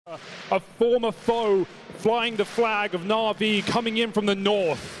A former foe flying the flag of NAVI coming in from the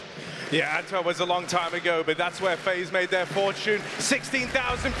north. Yeah, Antwerp was a long time ago, but that's where FaZe made their fortune.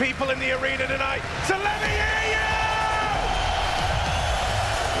 16,000 people in the arena tonight, so let me hear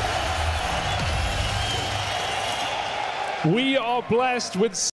you! We are blessed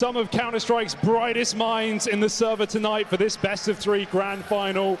with some of Counter-Strike's brightest minds in the server tonight for this best-of-3 grand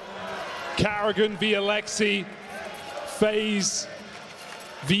final. Karrigan v Alexi, FaZe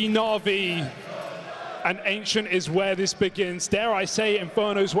v NAVI, and Ancient is where this begins. Dare I say,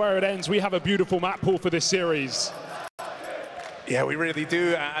 Inferno's where it ends. We have a beautiful map pool for this series. Yeah, we really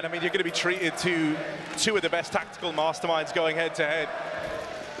do. And I mean, you're going to be treated to two of the best tactical masterminds going head-to-head.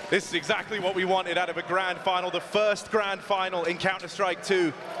 This is exactly what we wanted out of a grand final, the first grand final in Counter-Strike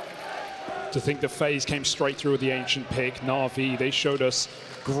 2. To think the FaZe came straight through with the Ancient pick. NAVI, they showed us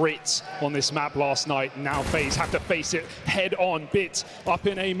grit on this map last night. Now FaZe have to face it head on. Bit up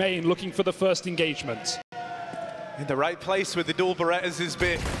in A main, looking for the first engagement. In the right place with the dual Berettas is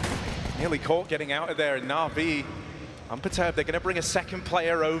Bit. Nearly caught getting out of there, and NAVI, unperturbed, they're going to bring a second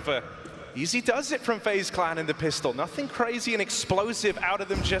player over. Easy does it from FaZe Clan in the pistol. Nothing crazy and explosive out of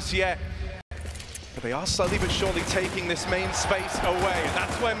them just yet. But they are slowly but surely taking this main space away. And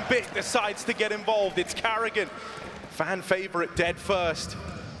that's when Bit decides to get involved. It's Karrigan, fan favorite, dead first.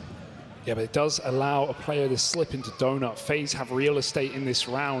 Yeah, but it does allow a player to slip into Donut. FaZe have real estate in this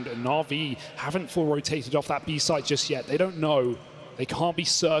round, and NAVI haven't full rotated off that B site just yet. They don't know. They can't be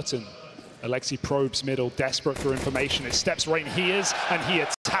certain. Alexi probes middle, desperate for information. It steps right in, he is, and he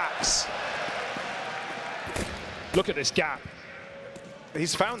attacks. Look at this gap.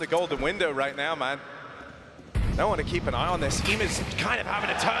 He's found the golden window right now, man. I want to keep an eye on this. Ema's kind of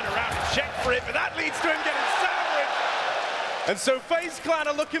having to turn around and check for it, but that leads to him getting sandwiched. And so FaZe Clan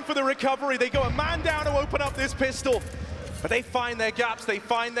are looking for the recovery. They go a man down to open up this pistol, but they find their gaps, they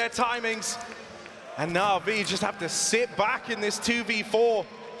find their timings. And NAVI just have to sit back in this 2v4.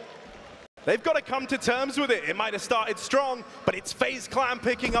 They've got to come to terms with it. It might have started strong, but it's FaZe Clan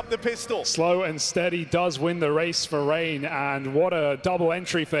picking up the pistol. Slow and steady does win the race for Rain, and what a double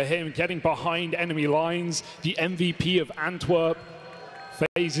entry for him, getting behind enemy lines. The MVP of Antwerp,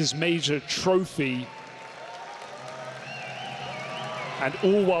 FaZe's major trophy. And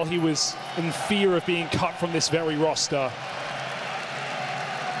all while he was in fear of being cut from this very roster.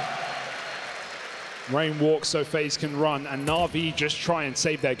 Rain walks so FaZe can run, and NAVI just try and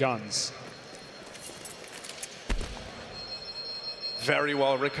save their guns. Very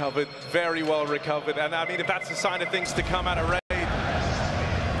well recovered, very well recovered. And I mean, if that's a sign of things to come out of Rain,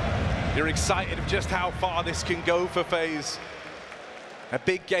 you're excited of just how far this can go for FaZe. A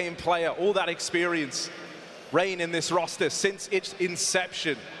big game player, all that experience. Rain in this roster since its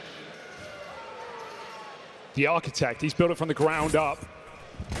inception. The architect, he's built it from the ground up.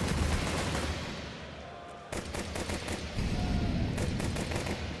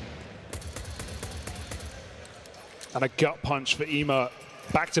 And a gut punch for Ema.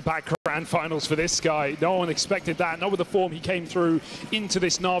 Back-to-back grand finals for this guy. No one expected that, not with the form he came through into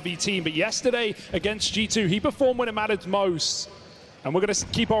this NAVI team. But yesterday against G2, he performed when it mattered most. And we're going to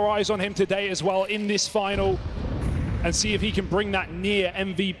keep our eyes on him today as well in this final and see if he can bring that near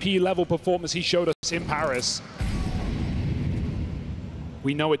MVP level performance he showed us in Paris.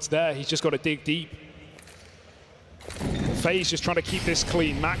 We know it's there, he's just got to dig deep. FaZe just trying to keep this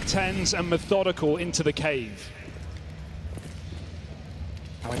clean. MAC-10s and methodical into the cave.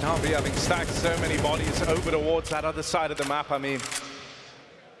 With NAVI having stacked so many bodies over towards that other side of the map, I mean,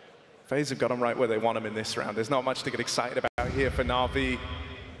 FaZe have got them right where they want them in this round. There's not much to get excited about here for NAVI.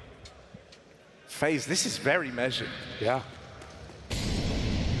 FaZe, this is very measured. Yeah.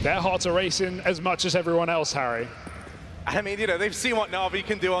 Their hearts are racing as much as everyone else, Harry. I mean, you know, they've seen what NAVI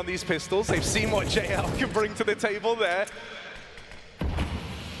can do on these pistols. They've seen what JL can bring to the table there.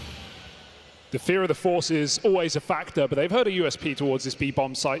 The fear of the Force is always a factor, but they've heard a USP towards this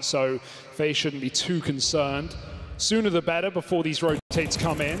B-bomb site, so FaZe shouldn't be too concerned. Sooner the better before these rotates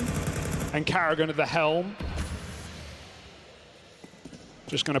come in. And Karrigan at the helm.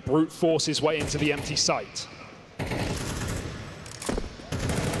 Just going to brute force his way into the empty site.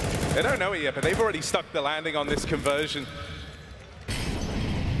 They don't know it yet, but they've already stuck the landing on this conversion.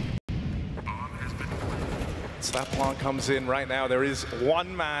 So that plant comes in right now. There is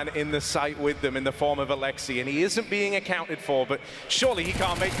one man in the site with them in the form of Alexi, and he isn't being accounted for, but surely he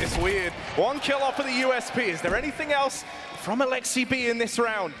can't make this weird. One kill off of the USP. Is there anything else from Alexi B in this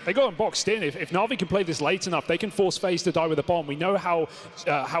round? They got him boxed in. If NAVI can play this late enough, they can force FaZe to die with a bomb. We know how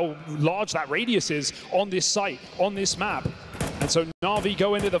large that radius is on this site, on this map. And so NAVI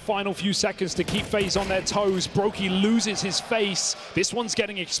go into the final few seconds to keep FaZe on their toes. Brokey loses his face. This one's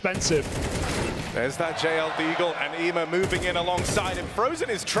getting expensive. There's that JL Deagle and Ema moving in alongside him. Frozen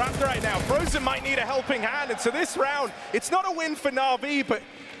is trapped right now. Frozen might need a helping hand. And so this round, it's not a win for NAVI, but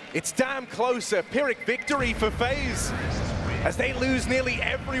it's damn close. A Pyrrhic victory for FaZe, as they lose nearly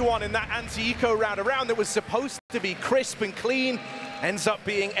everyone in that anti-eco round. A round that was supposed to be crisp and clean ends up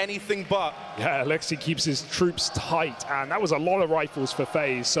being anything but. Yeah, Alexi keeps his troops tight, and that was a lot of rifles for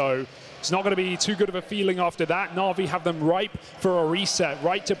FaZe, so it's not going to be too good of a feeling after that. NAVI have them ripe for a reset,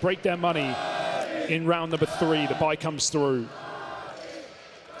 right to break their money in round number 3. The buy comes through.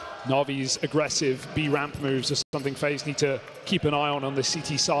 NAVI's aggressive B ramp moves are something FaZe need to keep an eye on the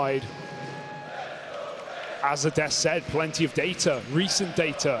CT side. As Ades said, plenty of data, recent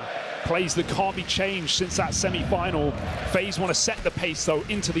data, plays that can't be changed since that semi-final. FaZe want to set the pace, though,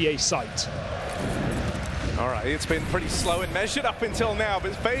 into the A site. All right, it's been pretty slow and measured up until now,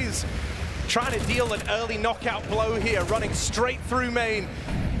 but FaZe trying to deal an early knockout blow here, running straight through main.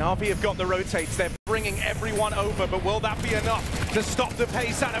 NAVI have got the rotates, they're bringing everyone over, but will that be enough to stop the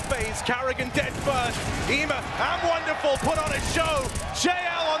pace out of FaZe? Carrigan dead first, Ema and Wonderful put on a show.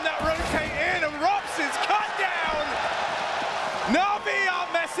 JL on that rotate in, and ropz is cut down. NAVI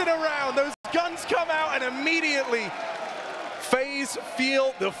aren't messing around, those guns come out and immediately FaZe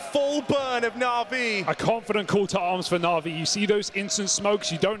feel the full burn of NAVI. A confident call to arms for NAVI. You see those instant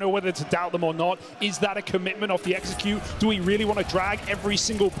smokes, you don't know whether to doubt them or not. Is that a commitment off the execute? Do we really want to drag every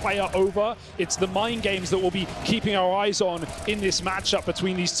single player over? It's the mind games that we'll be keeping our eyes on in this matchup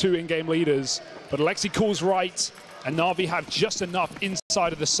between these two in-game leaders. But Alexi calls right, and NAVI have just enough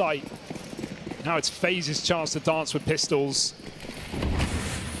inside of the site. Now it's FaZe's chance to dance with pistols.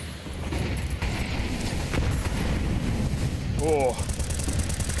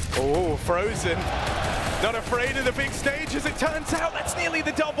 Oh, Frozen. Not afraid of the big stage, as it turns out. That's nearly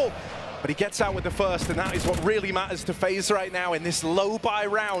the double. But he gets out with the first, and that is what really matters to FaZe right now in this low buy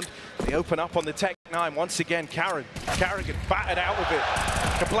round. They open up on the Tech 9 once again. Carrigan battered out of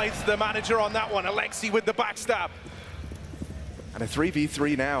it. Complains to the manager on that one. Alexi with the backstab. And a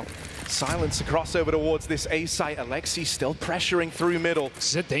 3v3 now. Silence a crossover towards this A site. Alexi still pressuring through middle.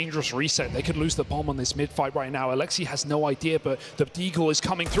 This is a dangerous reset. They could lose the bomb on this mid fight right now. Alexi has no idea, but the Deagle is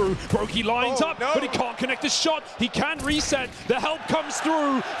coming through. Brokey lines up, but he can't connect the shot. He can reset. The help comes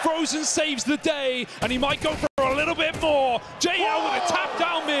through. Frozen saves the day, and he might go for a little bit more. JL with a tap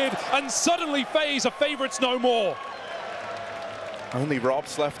down mid, and suddenly FaZe are favorites no more. Only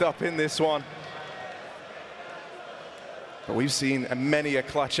ropz left up in this one. But we've seen many a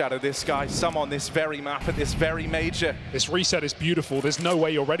clutch out of this guy, some on this very map at this very major. This reset is beautiful. There's no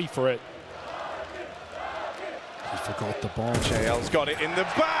way you're ready for it. He forgot the bomb. JL's got it in the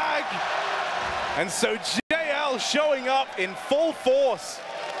bag. And so JL showing up in full force.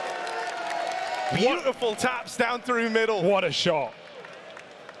 Beautiful taps down through middle. What a shot.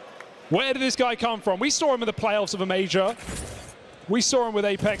 Where did this guy come from? We saw him in the playoffs of a major. We saw him with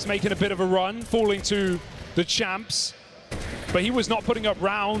Apex making a bit of a run, falling to the champs. But he was not putting up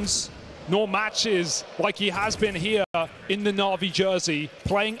rounds nor matches like he has been here in the NAVI jersey,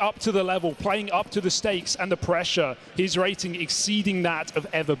 playing up to the level, playing up to the stakes and the pressure. His rating exceeding that of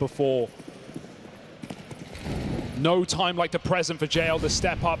ever before. No time like the present for JL to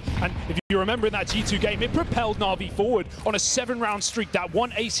step up. And if you remember in that G2 game, it propelled NAVI forward on a 7-round streak. That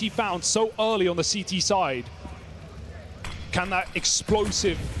one ace he found so early on the CT side. Can that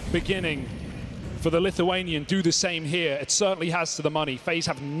explosive beginning for the Lithuanian do the same here? It certainly has to the money. FaZe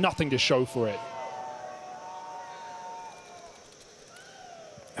have nothing to show for it.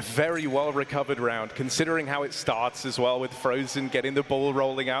 A very well recovered round, considering how it starts as well, with Frozen getting the ball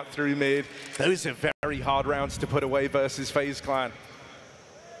rolling out through mid. Those are very hard rounds to put away versus FaZe Clan.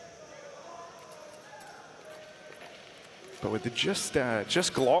 But with the just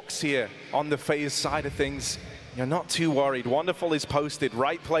Glocks here on the FaZe side of things, you're not too worried. Wonderful is posted.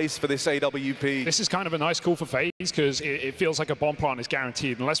 Right place for this AWP. This is kind of a nice call for FaZe because it feels like a bomb plant is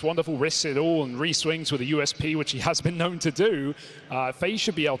guaranteed. Unless Wonderful risks it all and re-swings with a USP, which he has been known to do, FaZe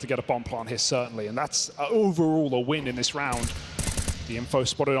should be able to get a bomb plant here, certainly. And that's overall a win in this round. The info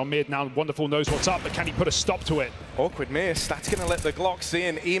spotted on mid. Now Wonderful knows what's up, but can he put a stop to it? Awkward miss. That's going to let the Glocks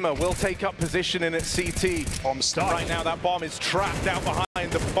in. Ema will take up position in at CT. Bomb stuck. Right now that bomb is trapped out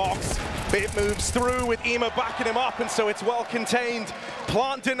behind the box. Bit moves through with Ema backing him up, and so it's well contained.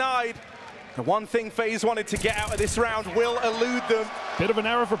 Plant denied. The one thing FaZe wanted to get out of this round will elude them. Bit of an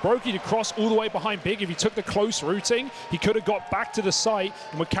error for Brokey to cross all the way behind Big. If he took the close routing, he could have got back to the site.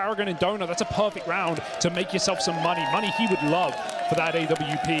 And with Carrigan and Donut, that's a perfect round to make yourself some money. Money he would love for that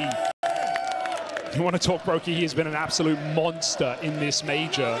AWP. You want to talk Brokey, he has been an absolute monster in this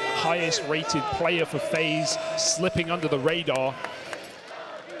major. Highest rated player for FaZe, slipping under the radar.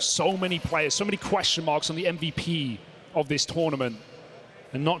 So many players, so many question marks on the MVP of this tournament.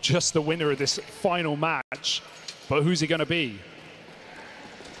 And not just the winner of this final match, but who's he going to be?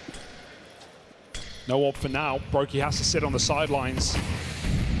 No op for now. Brokey has to sit on the sidelines.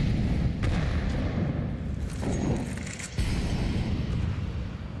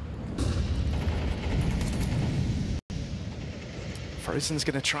 Frozen's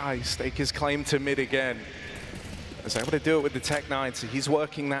going to try stake his claim to mid again. He's able to do it with the Tech 9, so he's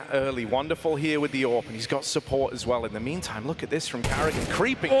working that early. Wonderful here with the AWP, and he's got support as well. In the meantime, look at this from Carrigan,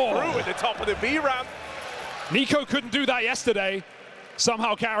 creeping through at the top of the B ramp. Nico couldn't do that yesterday.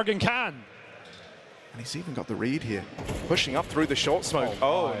 Somehow Carrigan can. And he's even got the read here, pushing up through the short smoke.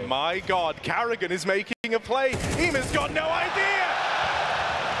 Oh my God, Carrigan is making a play. Ema's got no idea.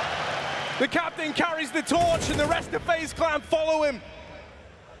 The captain carries the torch, and the rest of FaZe Clan follow him.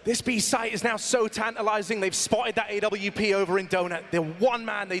 This B site is now so tantalizing. They've spotted that AWP over in Donut. The one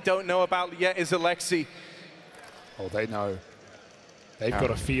man they don't know about yet is Alexi. Oh, they know. They've got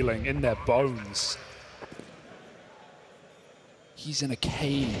a feeling in their bones. He's in a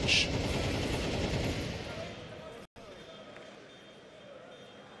cage.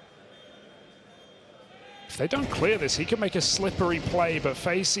 If they don't clear this, he can make a slippery play, but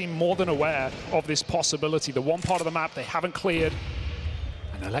FaZe seem more than aware of this possibility. The one part of the map they haven't cleared.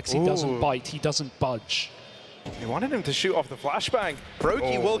 Alexi doesn't bite, he doesn't budge. They wanted him to shoot off the flashbang.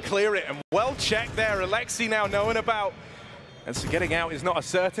 Brokey will clear it, and well checked there. Alexi now knowing about. And so getting out is not a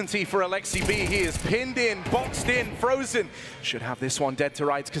certainty for Alexi B. He is pinned in, boxed in, frozen. Should have this one dead to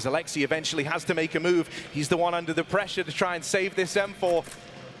rights because Alexi eventually has to make a move. He's the one under the pressure to try and save this M4.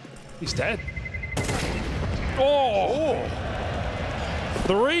 He's dead. Oh!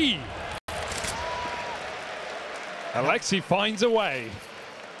 3! Alexi finds a way.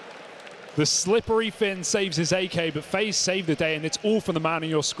 The slippery Finn saves his AK, but FaZe saved the day, and it's all from the man on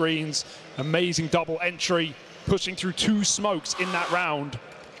your screens. Amazing double entry, pushing through 2 smokes in that round,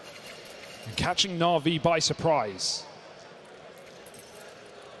 and catching NAVI by surprise.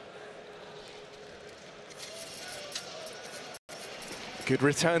 Good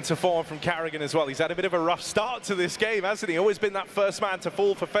return to form from Carrigan as well. He's had a bit of a rough start to this game, hasn't he? Always been that first man to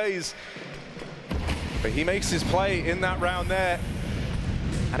fall for FaZe. But he makes his play in that round there.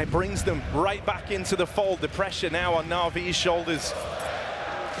 And it brings them right back into the fold. The pressure now on NAVI's shoulders.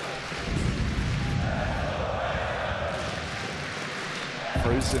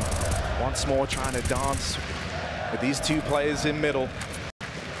 Frozen once more trying to dance with these 2 players in middle.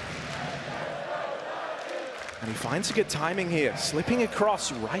 And he finds a good timing here, slipping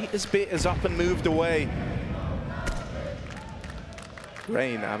across right as Bit is up and moved away.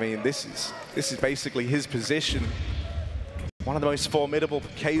 Rain, I mean, this is basically his position. One of the most formidable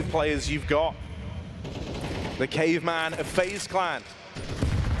cave players you've got. The caveman of FaZe Clan.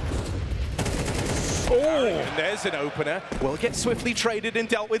 Oh, and there's an opener. Will get swiftly traded and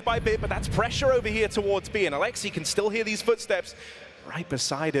dealt with by Bit, but that's pressure over here towards B, and Alexi can still hear these footsteps right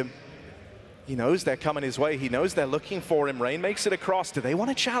beside him. He knows they're coming his way. He knows they're looking for him. Rain makes it across. Do they want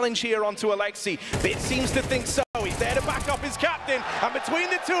to challenge here onto Alexi? Bit seems to think so. He's there to back up his captain, and between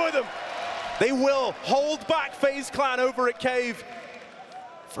the 2 of them, they will hold back FaZe Clan over at Cave.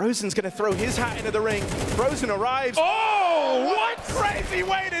 Frozen's going to throw his hat into the ring. Frozen arrives. Oh, what a crazy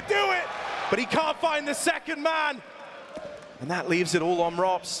way to do it! But he can't find the second man. And that leaves it all on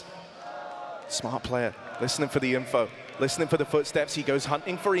ropz. Smart player, listening for the info, listening for the footsteps. He goes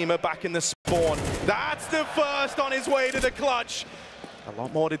hunting for Ema back in the spawn. That's the first on his way to the clutch. A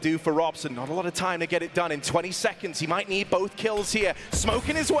lot more to do for ropz, and not a lot of time to get it done in 20 seconds. He might need both kills here.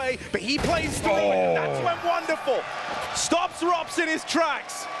 Smoking his way, but he plays through it, and that's when wonderful. Stops ropz in his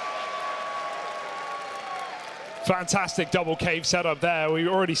tracks. Fantastic double cave setup there. We're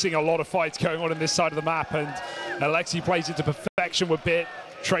already seeing a lot of fights going on in this side of the map, and Alexi plays it to perfection with Bit,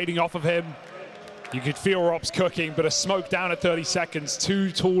 trading off of him. You could feel ropz cooking, but a smoke down at 30 seconds,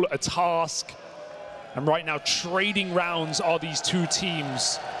 too tall a task. And right now, trading rounds are these 2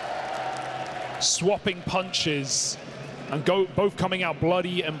 teams. Swapping punches, and both coming out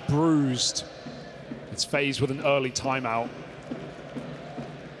bloody and bruised. It's FaZe with an early timeout.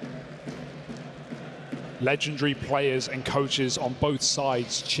 Legendary players and coaches on both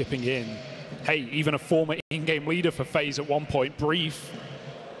sides chipping in. Hey, even a former in-game leader for FaZe at one point, Brief,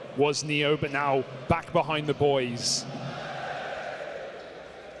 was Neo, but now back behind the boys.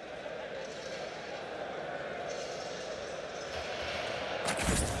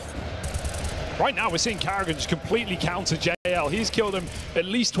 Right now, we're seeing Carrigan just completely counter JL. He's killed him at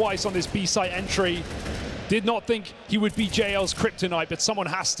least twice on this B site entry. Did not think he would be JL's kryptonite, but someone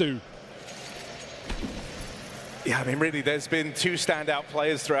has to. Yeah, I mean, really, there's been two standout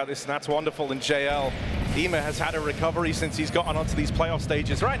players throughout this, and that's wonderful. And JL, Ema has had a recovery since he's gotten onto these playoff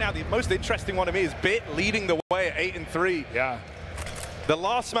stages. Right now, the most interesting one to me is Bit leading the way at 8-3. Yeah. The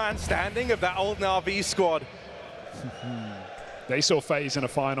last man standing of that old NAVI squad. They saw FaZe in a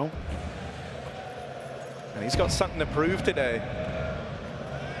final. And he's got something to prove today.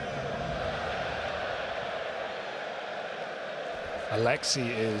 Alexi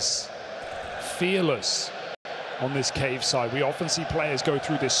is fearless on this cave side. We often see players go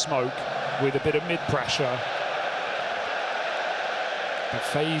through this smoke with a bit of mid-pressure. But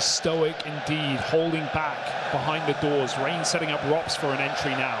FaZe stoic indeed, holding back behind the doors. Rain setting up ropz for an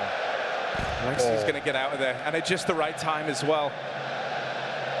entry now. Alexi's going to get out of there, and at just the right time as well.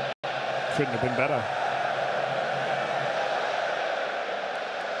 Couldn't have been better.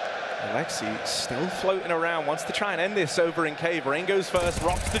 Alexi still floating around, wants to try and end this over in cave. Rain goes first,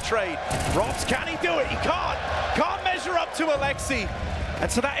 ropz to trade. ropz, can he do it? He can't measure up to Alexi.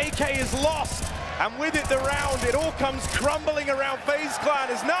 And so that AK is lost. And with it, the round, it all comes crumbling around FaZe Clan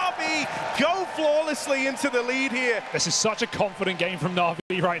as NAVI go flawlessly into the lead here. This is such a confident game from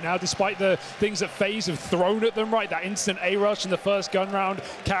NAVI right now, despite the things that FaZe have thrown at them, right? That instant A-rush in the first gun round.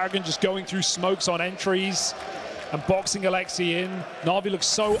 Carrigan just going through smokes on entries and boxing Alexi in. NAVI looks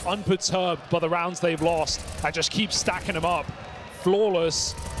so unperturbed by the rounds they've lost and just keeps stacking them up.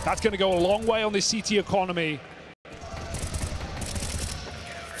 Flawless. That's going to go a long way on this CT economy.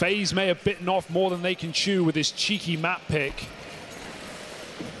 FaZe may have bitten off more than they can chew with this cheeky map pick.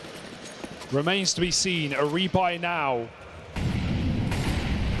 Remains to be seen. A rebuy now.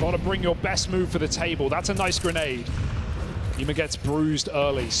 Got to bring your best move for the table. That's a nice grenade. Ema gets bruised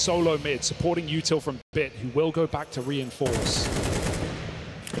early. Solo mid, supporting util from Bit, who will go back to reinforce.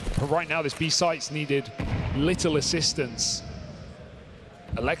 But right now, this B site's needed little assistance.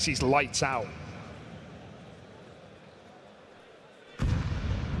 Alexi's lights out.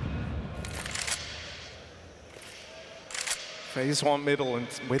 FaZe want middle, and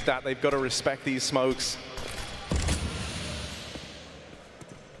with that, they've got to respect these smokes.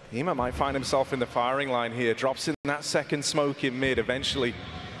 Ema might find himself in the firing line here, drops in that second smoke in mid. Eventually,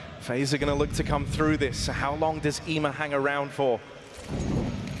 FaZe are going to look to come through this. So how long does Ema hang around for?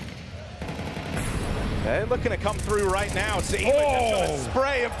 They're looking to come through right now. So Ema just gonna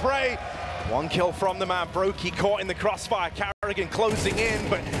spray and pray. One kill from the man. Brokey caught in the crossfire. Carrigan closing in,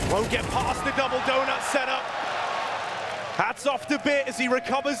 but won't get past the double donut setup. Hats off to Bit as he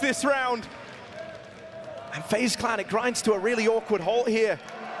recovers this round. And FaZe Clan, it grinds to a really awkward halt here.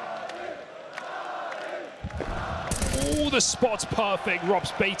 Oh, the spot's perfect.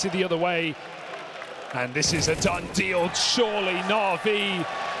 ropz baited the other way. And this is a done deal, surely. NAVI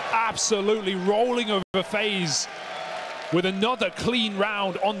absolutely rolling over FaZe with another clean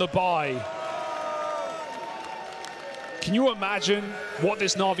round on the bye. Can you imagine what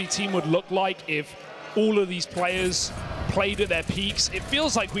this NAVI team would look like if all of these players played at their peaks? It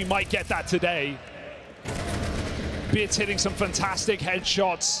feels like we might get that today. Bit's hitting some fantastic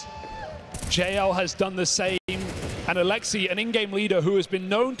headshots. JL has done the same. And Alexi, an in-game leader who has been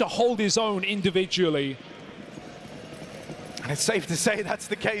known to hold his own individually. And it's safe to say that's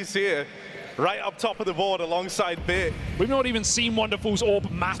the case here. Right up top of the board alongside Bit. We've not even seen Wonderful's orb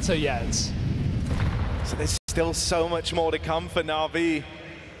matter yet. So there's still so much more to come for NAVI.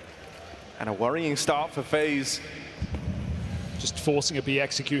 And a worrying start for FaZe. Just forcing a B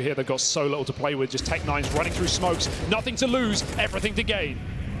execute here. They've got so little to play with. Just Tech9's running through smokes. Nothing to lose, everything to gain.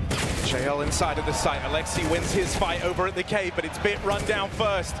 JL inside of the site. Alexi wins his fight over at the cave, but it's Bit run down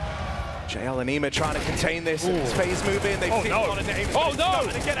first. JL and Ema trying to contain this. As FaZe move in, they've seen a lot of names. Oh no!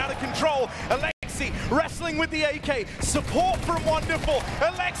 Starting to get out of control. Alexi wrestling with the AK. Support from Wonderful.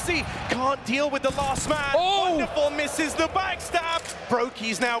 Alexi can't deal with the last man. Wonderful misses the backstab.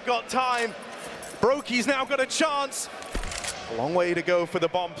 Brokey's now got time. Brokey's now got a chance. A long way to go for the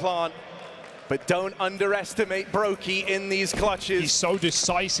bomb plant. But don't underestimate Brokey in these clutches. He's so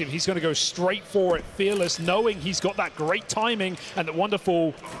decisive. He's going to go straight for it, fearless, knowing he's got that great timing and that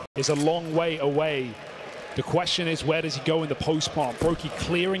Wonderful is a long way away. The question is, where does he go in the post plant? Brokey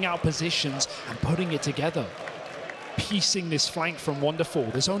clearing out positions and putting it together. Piecing this flank from Wonderful.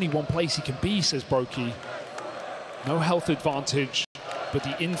 There's only one place he can be, says Brokey. No health advantage, but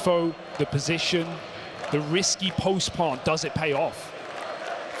the info, the position, the risky post plant, does it pay off?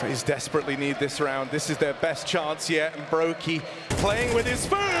 FaZe desperately need this round. This is their best chance yet, and Brokey playing with his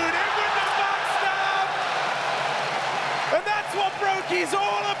food, in with the backstab! And that's what Brokey's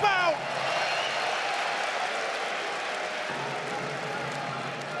all about!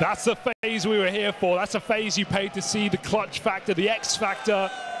 That's the FaZe we were here for. That's a FaZe you paid to see, the clutch factor, the X factor,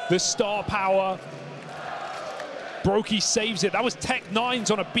 the star power. ropz saves it. That was Tech 9s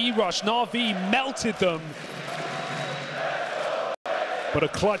on a B rush. NAVI melted them. But a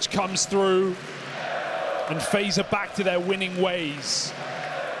clutch comes through, and FaZe are back to their winning ways.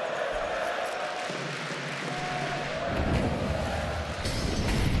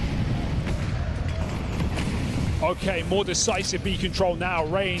 Okay, more decisive B control now.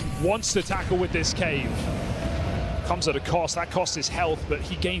 Rain wants to tackle with this cave. Comes at a cost. That cost is health, but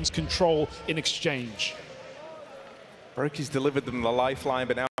he gains control in exchange. ropz delivered them the lifeline,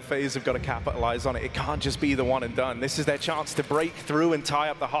 but now FaZe have got to capitalize on it. It can't just be the one and done. This is their chance to break through and tie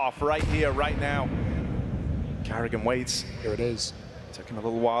up the half right here, right now. Karrigan waits. Here it is. Took him a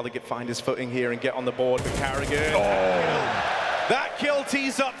little while to find his footing here and get on the board, but Karrigan. Oh. That kill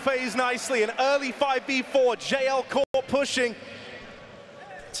tees up FaZe nicely. An early 5v4. JL caught pushing.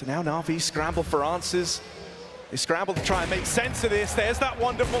 So now NAVI scramble for answers. They scramble to try and make sense of this. There's that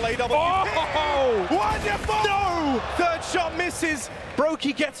wonderful AW. Oh! Wonderful! No! Third shot misses.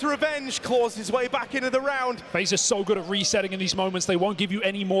 ropz gets revenge, claws his way back into the round. FaZe are so good at resetting in these moments. They won't give you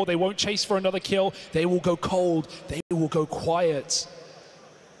any more. They won't chase for another kill. They will go cold. They will go quiet.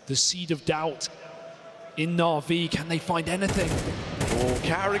 The seed of doubt in NAVI. Can they find anything? Oh,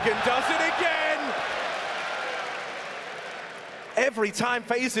 Karrigan does it again! Every time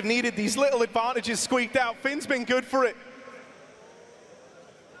FaZe have needed these little advantages squeaked out, Finn's been good for it.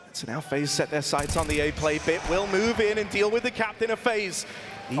 So now FaZe set their sights on the A play bit, will move in and deal with the captain of FaZe.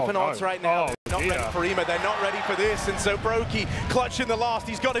 Even odds right now, they're not ready for Ema, they're not ready for this, and so ropz clutching the last,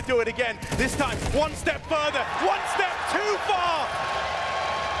 he's got to do it again. This time, one step further, one step too far!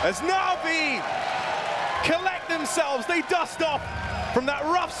 As NAVI collect themselves, they dust off from that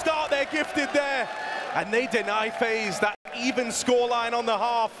rough start they're gifted there, and they deny FaZe that even scoreline on the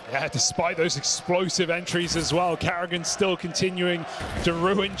half. Yeah, despite those explosive entries as well, Karrigan's still continuing to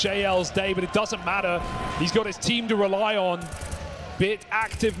ruin JL's day, but it doesn't matter. He's got his team to rely on. Bit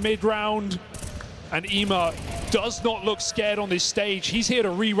active mid-round, and Ema does not look scared on this stage. He's here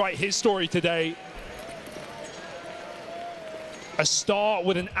to rewrite his story today. A star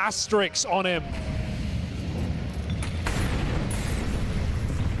with an asterisk on him.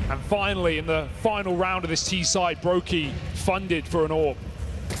 And finally, in the final round of this T-side, ropz funded for an AWP.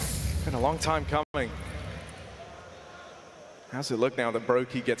 Been a long time coming. How's it look now that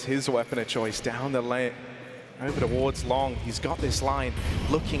ropz gets his weapon of choice down the lane, over towards long? He's got this line,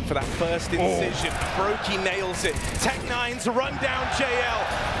 looking for that first incision. ropz nails it. Tech 9s run down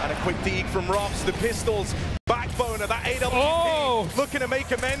JL. And a quick dig from ropz, the pistols. Backbone of that AWP, looking to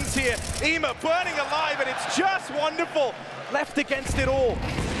make amends here. Ema burning alive, and it's just wonderful. Left against it all.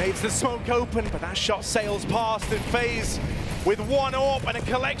 Needs the smoke open, but that shot sails past, and FaZe with one AWP and a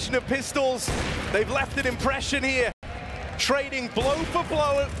collection of pistols. They've left an impression here. Trading blow for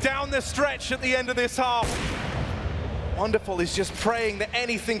blow down the stretch at the end of this half. Wonderful is just praying that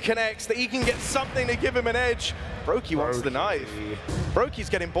anything connects, that he can get something to give him an edge. ropz wants the knife. ropz's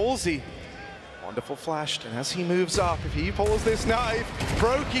getting ballsy. Wonderful flashed, and as he moves up, if he pulls this knife,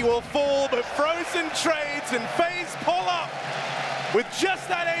 ropz will fall, but Frozen trades, and FaZe pull up with just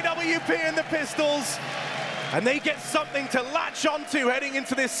that AWP and the pistols, and they get something to latch onto heading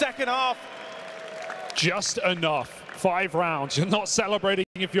into this second half. Just enough. 5 rounds. You're not celebrating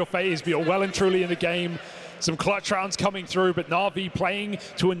if you're FaZe, but you're well and truly in the game. Some clutch rounds coming through, but NAVI playing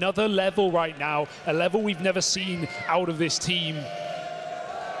to another level right now, a level we've never seen out of this team.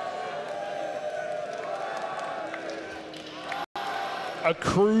 A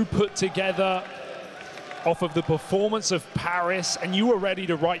crew put together off of the performance of Paris, and you were ready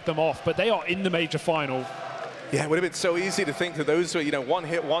to write them off, but they are in the major final. Yeah, it would have been so easy to think that those were,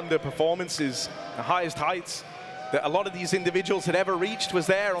 one-hit wonder performances, the highest heights that a lot of these individuals had ever reached was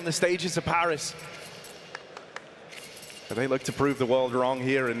there on the stages of Paris. But they look to prove the world wrong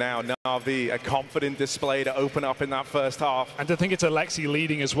here and now. NAVI, a confident display to open up in that first half. And to think it's Alexi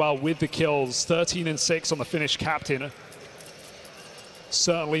leading as well with the kills, 13 and 6 on the Finnish captain.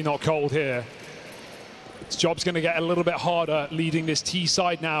 Certainly not cold here. His job's going to get a little bit harder leading this T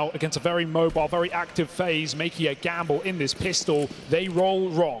side now against a very mobile, very active FaZe, making a gamble in this pistol. They roll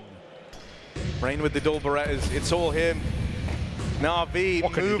wrong. Rain with the dual Berettas, it's all him. NAVI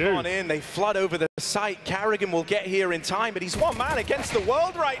move on in, they flood over the site. Karrigan will get here in time, but he's one man against the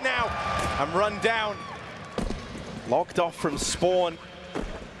world right now. And run down. Locked off from spawn.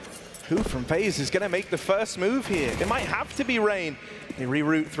 Who from FaZe is going to make the first move here? It might have to be Rain. They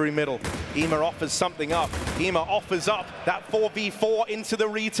reroute through middle. Ema offers something up. Ema offers up that 4v4 into the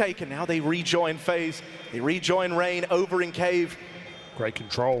retake, and now they rejoin FaZe. They rejoin Rain over in cave. Great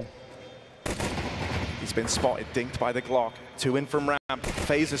control. He's been spotted, dinked by the Glock. 2 in from ramp.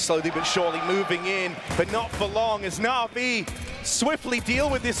 FaZe is slowly but surely moving in, but not for long as NAVI swiftly deal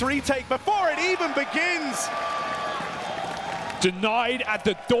with this retake before it even begins. Denied at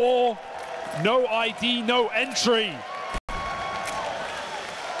the door. No ID, no entry.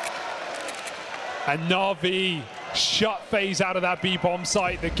 And NAVI shut FaZe out of that B-bomb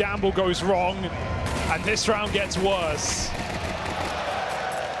site. The gamble goes wrong, and this round gets worse.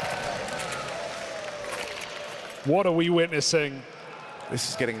 What are we witnessing? This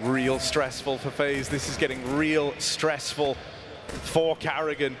is getting real stressful for FaZe. This is getting real stressful for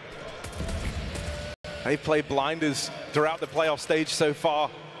Carrigan. They've played blinders throughout the playoff stage so far,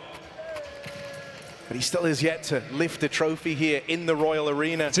 but he still is yet to lift a trophy here in the Royal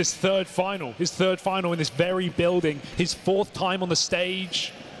Arena. It's his third final in this very building, his 4th time on the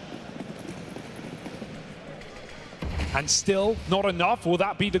stage. And still not enough. Will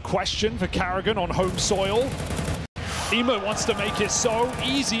that be the question for Carrigan on home soil? Ema wants to make it so.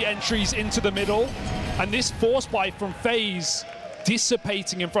 Easy entries into the middle. And this force buy from FaZe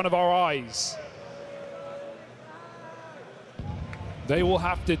dissipating in front of our eyes. They will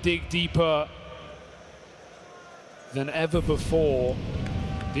have to dig deeper than ever before.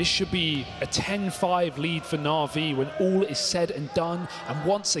 This should be a 10-5 lead for NAVI when all is said and done. And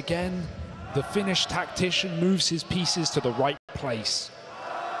once again, the Finnish tactician moves his pieces to the right place.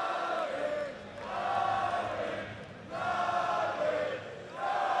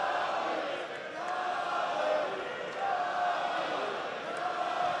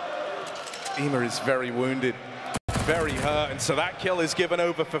 Ema is very wounded, very hurt, and so that kill is given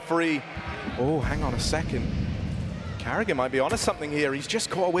over for free. Oh, hang on a second. Carrigan might be onto something here. He's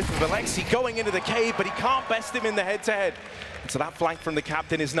just caught a whiff of Alexi going into the cave, but he can't best him in the head-to-head. And so that flank from the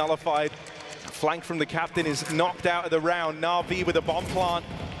captain is nullified. That flank from the captain is knocked out of the round. NAVI with a bomb plant.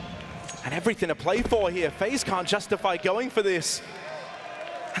 And everything to play for here. FaZe can't justify going for this.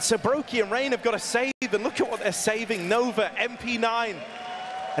 And so Brokey and Rain have got to save, and look at what they're saving. Nova, MP9,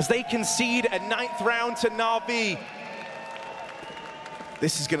 as they concede a 9th round to NAVI.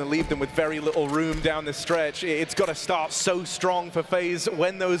 This is going to leave them with very little room down the stretch. It's got to start so strong for FaZe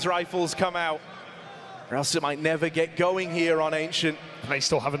when those rifles come out, or else it might never get going here on Ancient. They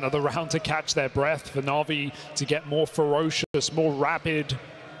still have another round to catch their breath for NAVI to get more ferocious, more rabid,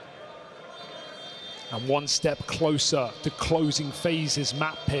 and one step closer to closing FaZe's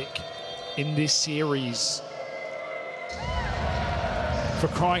map pick in this series. For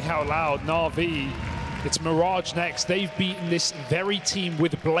crying out loud, NAVI, it's Mirage next. They've beaten this very team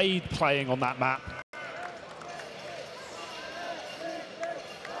with Blade playing on that map.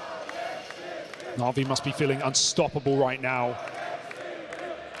 NAVI must be feeling unstoppable right now.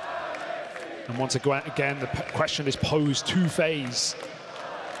 And once again, the question is posed to FaZe.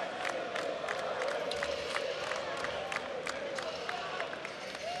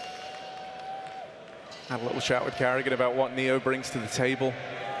 Had a little chat with Carrigan about what Neo brings to the table.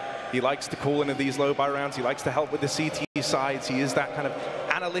 He likes to call into these low buy rounds. He likes to help with the CT sides. He is that kind of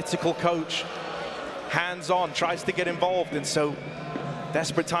analytical coach. Hands-on, tries to get involved. And so,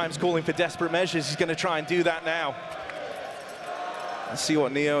 desperate times calling for desperate measures. He's going to try and do that now. Let's see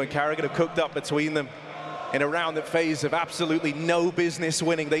what Neo and Carrigan have cooked up between them in a round that FaZe have absolutely no business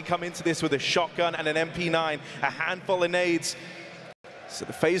winning. They come into this with a shotgun and an MP9, a handful of nades. So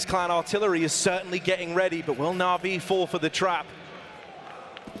the FaZe clan artillery is certainly getting ready, but will NAVI fall for the trap?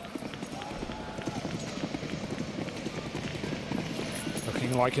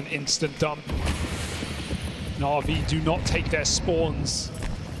 Looking like an instant dump. NAVI do not take their spawns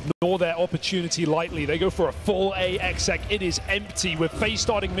nor their opportunity lightly. They go for a full A exec. It is empty with FaZe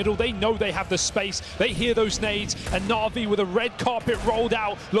starting middle. They know they have the space. They hear those nades, and NAVI with a red carpet rolled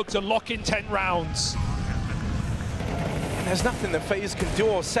out look to lock in 10 rounds. There's nothing that FaZe can do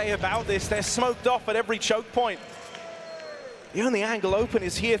or say about this. They're smoked off at every choke point. The only angle open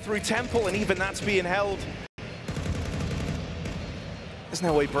is here through Temple, and even that's being held. There's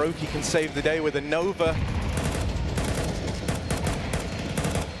no way Brokey can save the day with a Nova.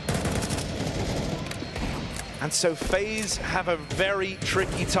 And so FaZe have a very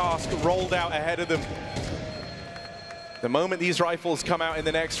tricky task rolled out ahead of them. The moment these rifles come out in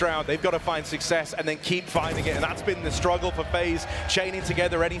the next round, they've got to find success and then keep finding it. And that's been the struggle for FaZe, chaining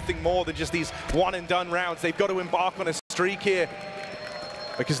together anything more than just these one-and-done rounds. They've got to embark on a streak here,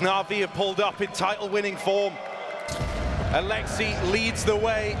 because NAVI have pulled up in title-winning form. Alexi leads the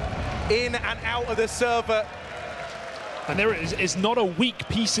way in and out of the server. And there is not a weak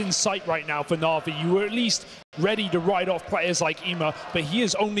piece in sight right now for NAVI. You were at least ready to write off players like Ema, but he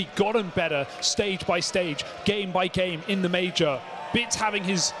has only gotten better stage by stage, game by game in the major. Bits having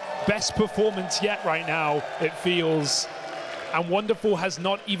his best performance yet right now, it feels. And Wonderful has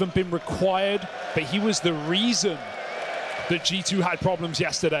not even been required, but he was the reason that G2 had problems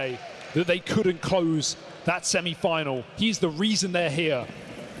yesterday, that they couldn't close that semi-final. He's the reason they're here.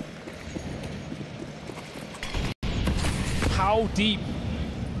 How deep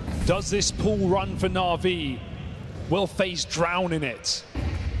does this pool run for NAVI? Will FaZe drown in it?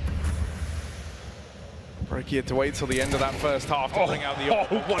 Brokey had to wait till the end of that first half to bring out the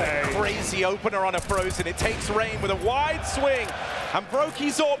opener. What a crazy opener on a Frozen. It takes Rain with a wide swing. And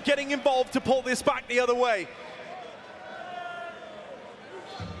Brokey's AWP getting involved to pull this back the other way.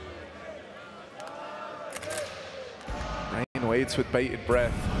 Rain waits with bated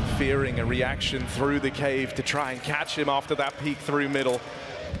breath, fearing a reaction through the cave to try and catch him after that peek through middle.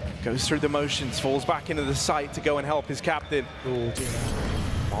 Goes through the motions, falls back into the site to go and help his captain. Oh, dear.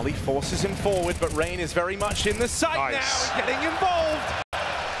 Molly forces him forward, but Rain is very much in the site now, getting involved.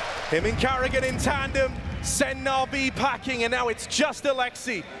 Him and Karrigan in tandem, send NAVI packing, and now it's just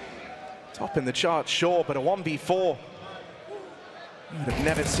Alexi. Top in the chart, sure, but a 1v4. You would have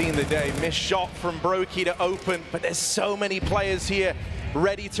never seen the day. Missed shot from Brokey to open, but there's so many players here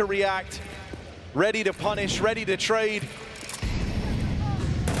ready to react, ready to punish, ready to trade.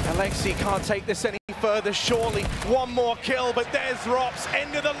 Alexi can't take this any further, surely. One more kill, but there's ropz.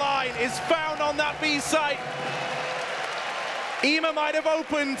 End of the line is found on that B site. Ema might have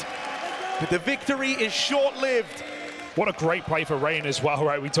opened, but the victory is short-lived. What a great play for Rain as well,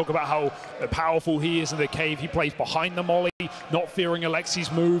 right? We talk about how powerful he is in the cave. He plays behind the molly, not fearing Alexi's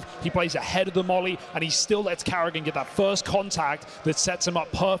move. He plays ahead of the molly, and he still lets Karrigan get that first contact that sets him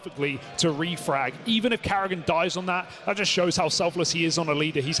up perfectly to refrag. Even if Karrigan dies on that, that just shows how selfless he is on a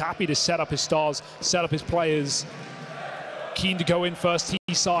leader. He's happy to set up his stars, set up his players. Keen to go in first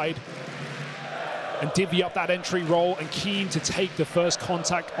T side and divvy up that entry roll, and keen to take the first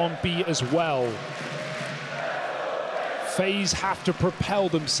contact on B as well. FaZe have to propel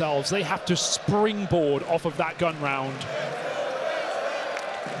themselves. They have to springboard off of that gun round.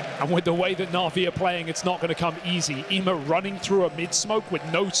 And with the way that NAVI are playing, it's not going to come easy. Ema running through a mid-smoke with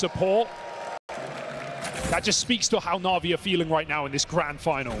no support. That just speaks to how NAVI are feeling right now in this grand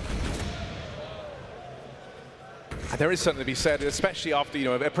final. There is something to be said, especially after, you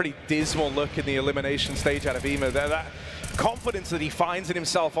know, a pretty dismal look in the elimination stage out of Ema. That confidence that he finds in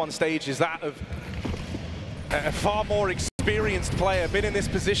himself on stage is that of a far more experienced player, been in this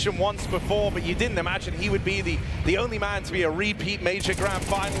position once before, but you didn't imagine he would be the only man to be a repeat major grand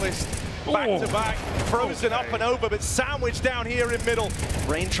finalist. Back to back, Frozen up and over, but sandwiched down here in middle.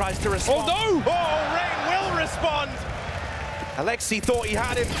 Rain tries to respond. Oh no! Oh, Rain will respond. Alexi thought he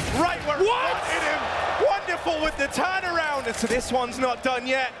had him right where he wanted him. Wonderful with the turnaround. And so this one's not done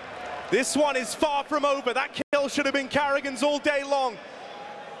yet. This one is far from over. That kill should have been Karrigan's all day long.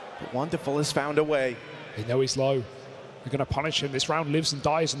 But Wonderful has found a way. They know he's low. They're going to punish him. This round lives and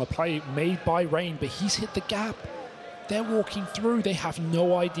dies on the play made by Rain, but he's hit the gap. They're walking through. They have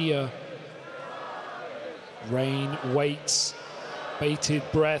no idea. Rain waits. Bated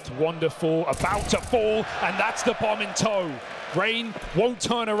breath. Wonderful. About to fall, and that's the bomb in tow. Rain won't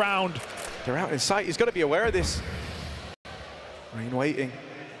turn around. They're out in sight. He's got to be aware of this. Rain waiting.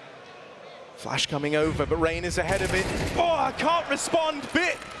 Flash coming over, but Rain is ahead of it. Oh, I can't respond.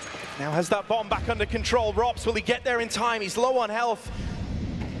 Bit. Now has that bomb back under control. ropz, will he get there in time? He's low on health.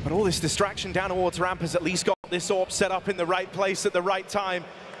 But all this distraction down towards ramp has at least got this AWP set up in the right place at the right time.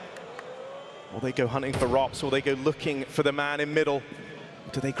 Will they go hunting for ropz? Will they go looking for the man in middle?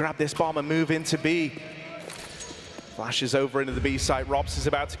 Do they grab this bomb and move into B? Flashes over into the B site. ropz is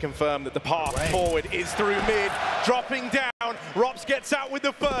about to confirm that the path forward is through mid. Dropping down. ropz gets out with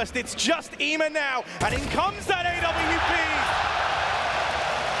the first. It's just Ema now. And in comes that AWP.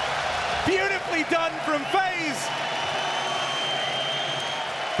 Beautifully done from FaZe.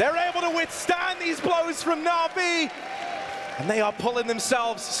 They're able to withstand these blows from NAVI. And they are pulling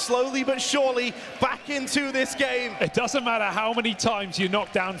themselves slowly but surely back into this game. It doesn't matter how many times you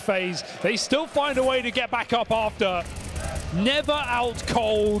knock down FaZe, they still find a way to get back up after. Never out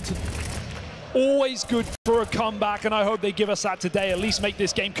cold. Always good for a comeback, and I hope they give us that today. At least make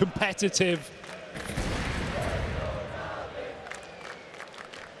this game competitive.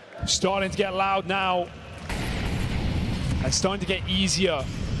 Starting to get loud now. And starting to get easier.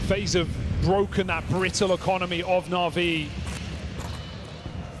 FaZe have broken that brittle economy of NAVI.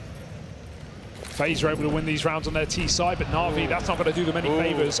 FaZe are able to win these rounds on their T side, but NAVI, that's not going to do them any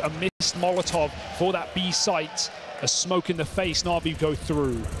favors. A missed Molotov for that B site. A smoke in the face, NAVI go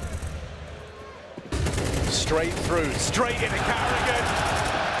through. Straight through, straight into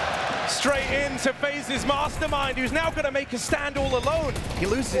Karrigan. straight into FaZe's mastermind, who's now going to make a stand all alone. He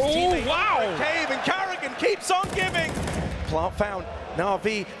loses his teammate. Wow! Cave, and Carrigan keeps on giving. Plant found.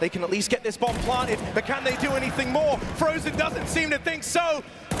 NAVI, they can at least get this bomb planted, but can they do anything more? Frozen doesn't seem to think so.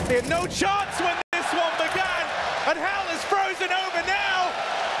 They had no chance when this one began, and hell is frozen over now.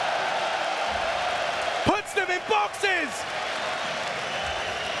 Puts them in boxes.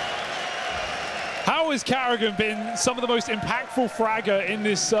 How has Carrigan been some of the most impactful fragger in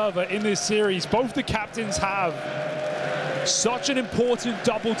this server, in this series? Both the captains have such an important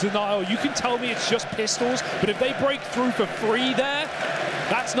double denial. You can tell me it's just pistols, but if they break through for free there,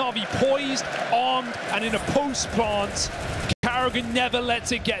 that's NAVI poised, armed, and in a post plant. Carrigan never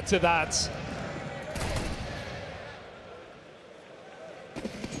lets it get to that.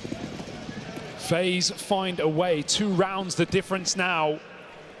 FaZe find a way. 2 rounds the difference now.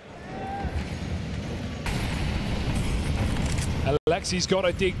 Alexi's got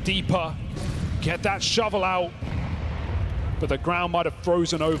to dig deeper, get that shovel out, but the ground might have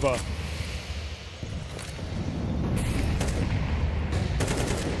frozen over.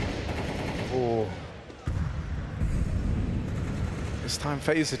 Oh. This time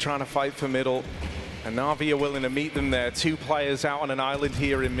FaZe are trying to fight for middle, and NAVI are willing to meet them there. 2 players out on an island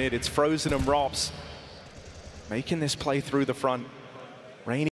here in mid. It's Frozen and ropz making this play through the front.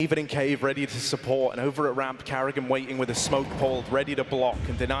 Rain even in cave, ready to support, and over at ramp, Carrigan waiting with a smoke pulled, ready to block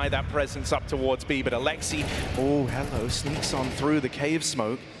and deny that presence up towards B. But Alexi, oh hello, sneaks on through the cave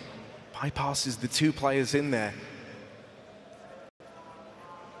smoke, bypasses the 2 players in there.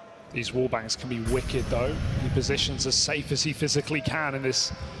 These wallbangs can be wicked though. He positions as safe as he physically can in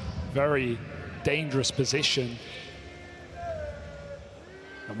this very dangerous position.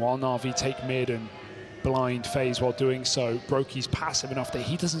 And while NAVI take mid and blind FaZe while doing so, Brokey's passive enough that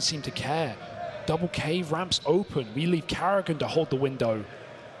he doesn't seem to care. Double cave, ramps open. We leave Carrigan to hold the window.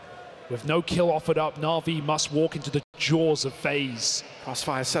 With no kill offered up, NAVI must walk into the jaws of FaZe.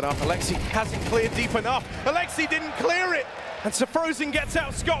 Crossfire set up. Alexi hasn't cleared deep enough. Alexi didn't clear it. And so Frozen gets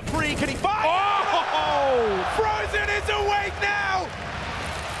out scot-free. Can he fire? Oh! Frozen is awake now!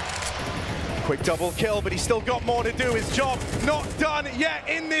 Quick double kill, but he's still got more to do. His job not done yet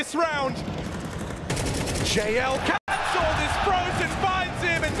in this round. JL cancelled as Frozen finds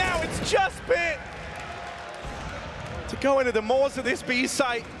him, and now it's just Bit to go into the moors of this B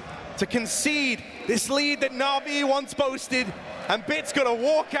site, to concede this lead that NAVI once boasted, and Bit's gonna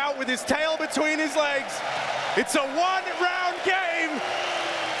walk out with his tail between his legs. It's a 1-round game.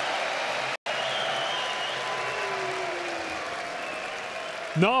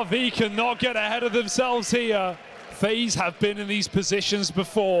 NAVI cannot get ahead of themselves here. FaZe have been in these positions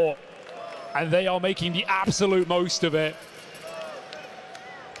before, and they are making the absolute most of it.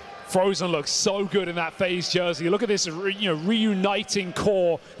 Frozen looks so good in that FaZe jersey. Look at this, reuniting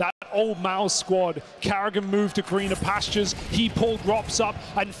core, that old Mouse squad. Carrigan moved to greener pastures. He pulled ropz up,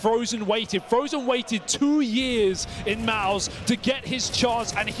 and Frozen waited. Frozen waited 2 years in Mouse to get his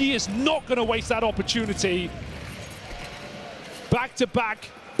chance, and he is not going to waste that opportunity. Back-to-back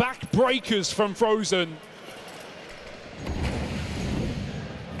backbreakers from Frozen.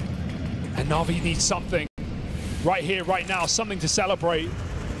 And NAVI needs something right here, right now, something to celebrate.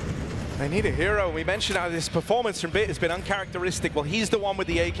 They need a hero. We mentioned how this performance from Bit has been uncharacteristic. Well, he's the one with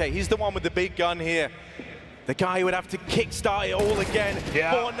the AK. He's the one with the big gun here. The guy who would have to kickstart it all again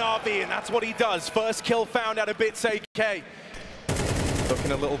for NAVI, and that's what he does. First kill found out of Bit's AK.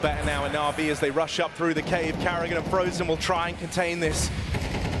 Looking a little better now in NAVI as they rush up through the cave. Carrigan and Frozen will try and contain this.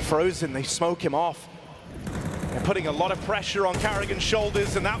 Frozen, they smoke him off. They're putting a lot of pressure on Carrigan's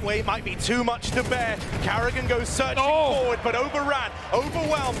shoulders, and that weight might be too much to bear. Carrigan goes searching forward, but overran,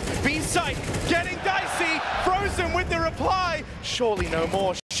 overwhelmed. B-site getting dicey. Frozen with the reply. Surely no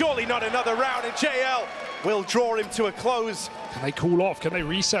more, surely not another round, and JL will draw him to a close. Can they cool off? Can they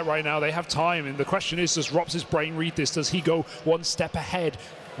reset right now? They have time, and the question is, does ropz's brain read this? Does he go 1 step ahead?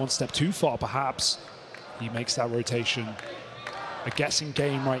 1 step too far, perhaps? He makes that rotation. A guessing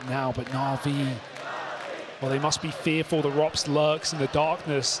game right now, but NAVI, well, they must be fearful. The ropz lurks in the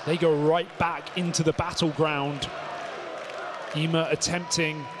darkness. They go right back into the battleground. Ema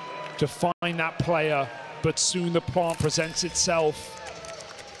attempting to find that player, but soon the plant presents itself.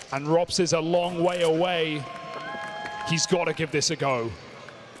 And ropz is a long way away. He's got to give this a go.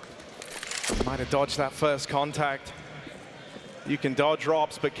 Might have dodged that first contact. You can dodge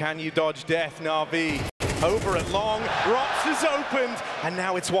ropz, but can you dodge death, NAVI? Over at long, ropz is opened, and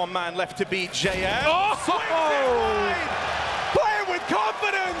now it's 1 man left to beat JL. Playing with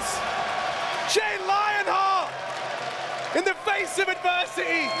confidence. Jay Lionheart, in the face of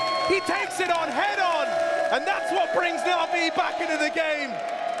adversity, he takes it on head on, and that's what brings NAVI back into the game.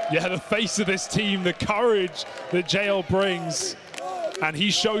 Yeah, the face of this team, the courage that JL brings. And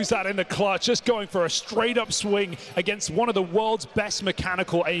he shows that in the clutch, just going for a straight-up swing against one of the world's best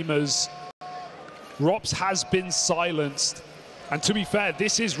mechanical aimers. ropz has been silenced. And to be fair,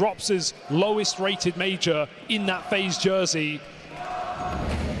 this is ropz's lowest rated major in that FaZe jersey.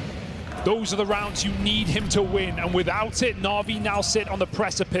 Those are the rounds you need him to win. And without it, NAVI now sit on the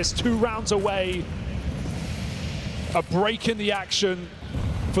precipice, 2 rounds away. A break in the action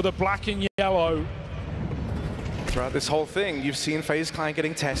for the black and yellow. Throughout this whole thing, you've seen FaZe Clan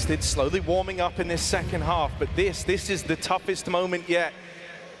getting tested, slowly warming up in this second half, but this is the toughest moment yet.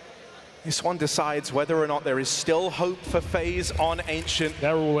 This one decides whether or not there is still hope for FaZe on Ancient.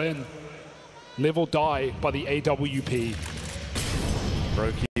 They're all in. Live or die by the AWP.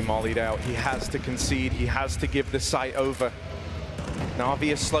 Brokey mollied out. He has to concede. He has to give the site over.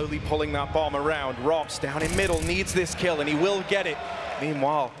 NAVI is slowly pulling that bomb around. ropz down in middle needs this kill, and he will get it.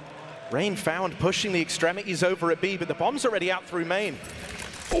 Meanwhile, Rain found pushing the extremities over at B, but the bomb's already out through main.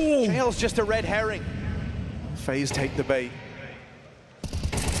 Oh, JL's just a red herring. FaZe take the bait.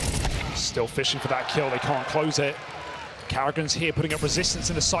 Still fishing for that kill, they can't close it. Carrigan's here putting up resistance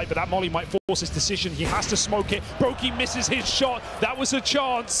in the site, but that molly might force his decision. He has to smoke it. Brokey misses his shot. That was a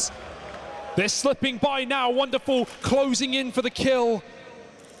chance. They're slipping by now. Wonderful closing in for the kill.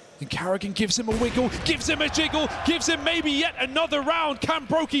 And Carrigan gives him a wiggle, gives him a jiggle, gives him maybe yet another round. Can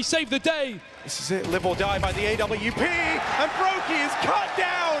Brokey save the day? This is it, live or die by the AWP, and Brokey is cut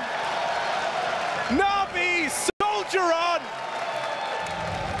down. NAVI, soldier on.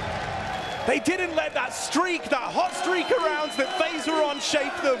 They didn't let that streak, that hot streak of rounds that FaZe were on,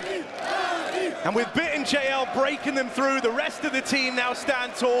 shape them. And with Bit and JL breaking them through, the rest of the team now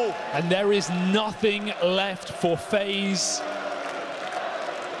stand tall. And there is nothing left for FaZe.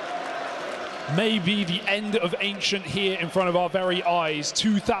 Maybe the end of Ancient here in front of our very eyes.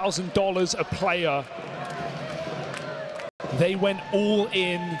 $2,000 a player. They went all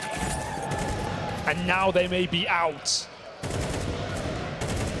in, and now they may be out.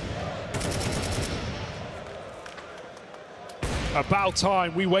 About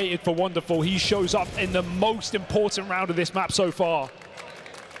time. We waited for Wonderful. He shows up in the most important round of this map so far.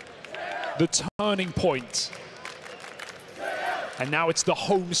 The turning point. And now it's the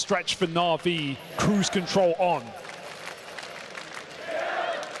home stretch for NAVI. Cruise control on.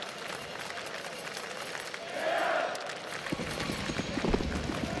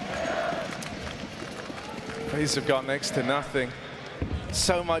 FaZe have got next to nothing.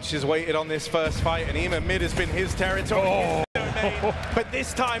 So much is weighted on this first fight, and Ema mid has been his territory. Oh. But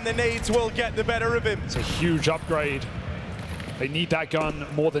this time the nades will get the better of him. It's a huge upgrade. They need that gun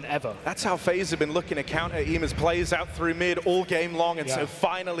more than ever. That's how FaZe have been looking to counter Ema's plays out through mid all game long, and so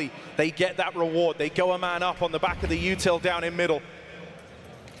finally they get that reward. They go a man up on the back of the util down in middle.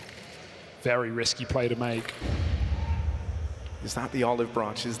 Very risky play to make. Is that the olive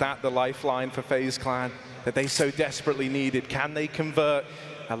branch? Is that the lifeline for FaZe Clan that they so desperately needed? Can they convert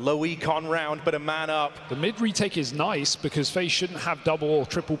a low econ round, but a man up? The mid retake is nice because FaZe shouldn't have double or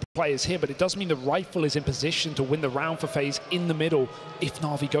triple players here, but it does mean the rifle is in position to win the round for FaZe in the middle if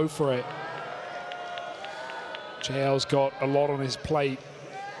NAVI go for it. JL's got a lot on his plate.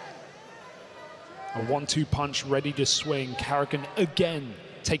 A 1-2 punch ready to swing. Carrigan again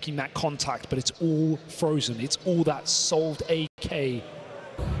taking that contact, but it's all frozen. It's all that solved AK. And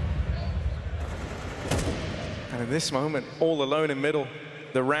in this moment, all alone in middle,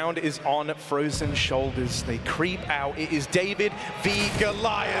 the round is on frozen shoulders. They creep out. It is David v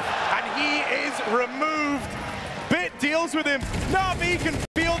Goliath, and he is removed. Bit deals with him. NAVI can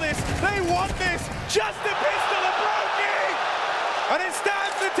feel this. They want this. Just a pistol of Brokey, and it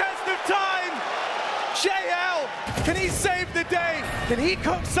stands the test of time. JL, can he save the day? Can he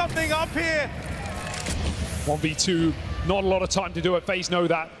cook something up here? 1v2. Not a lot of time to do it. FaZe know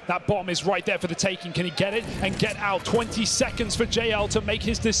that. That bomb is right there for the taking. Can he get it and get out? 20 seconds for JL to make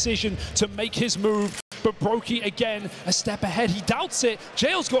his decision, to make his move. But Brokey again, a step ahead. He doubts it.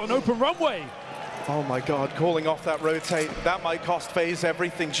 JL's got an open runway. Oh my God, calling off that rotate. That might cost FaZe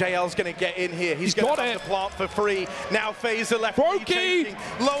everything. JL's going to get in here. He's going to have the plant for free. Now FaZe are left Brokey!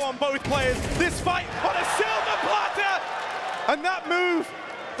 Low on both players. This fight on a silver platter! And that move,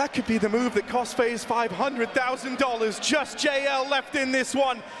 that could be the move that cost FaZe $500,000. Just JL left in this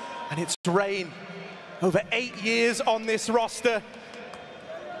one. And it's Rain. Over 8 years on this roster.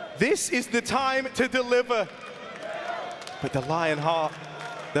 This is the time to deliver. But the lion heart,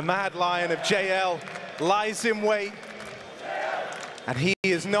 the mad lion of JL, lies in wait. And he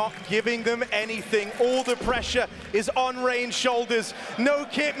is not giving them anything. All the pressure is on Rain's shoulders. No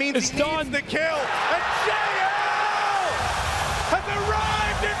kit means he needs the kill. And JL has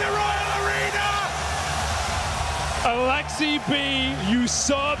arrived in the Alexi B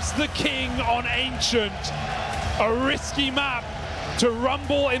usurps the king on Ancient. A risky map to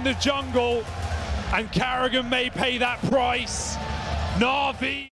rumble in the jungle, and Carrigan may pay that price. NAVI.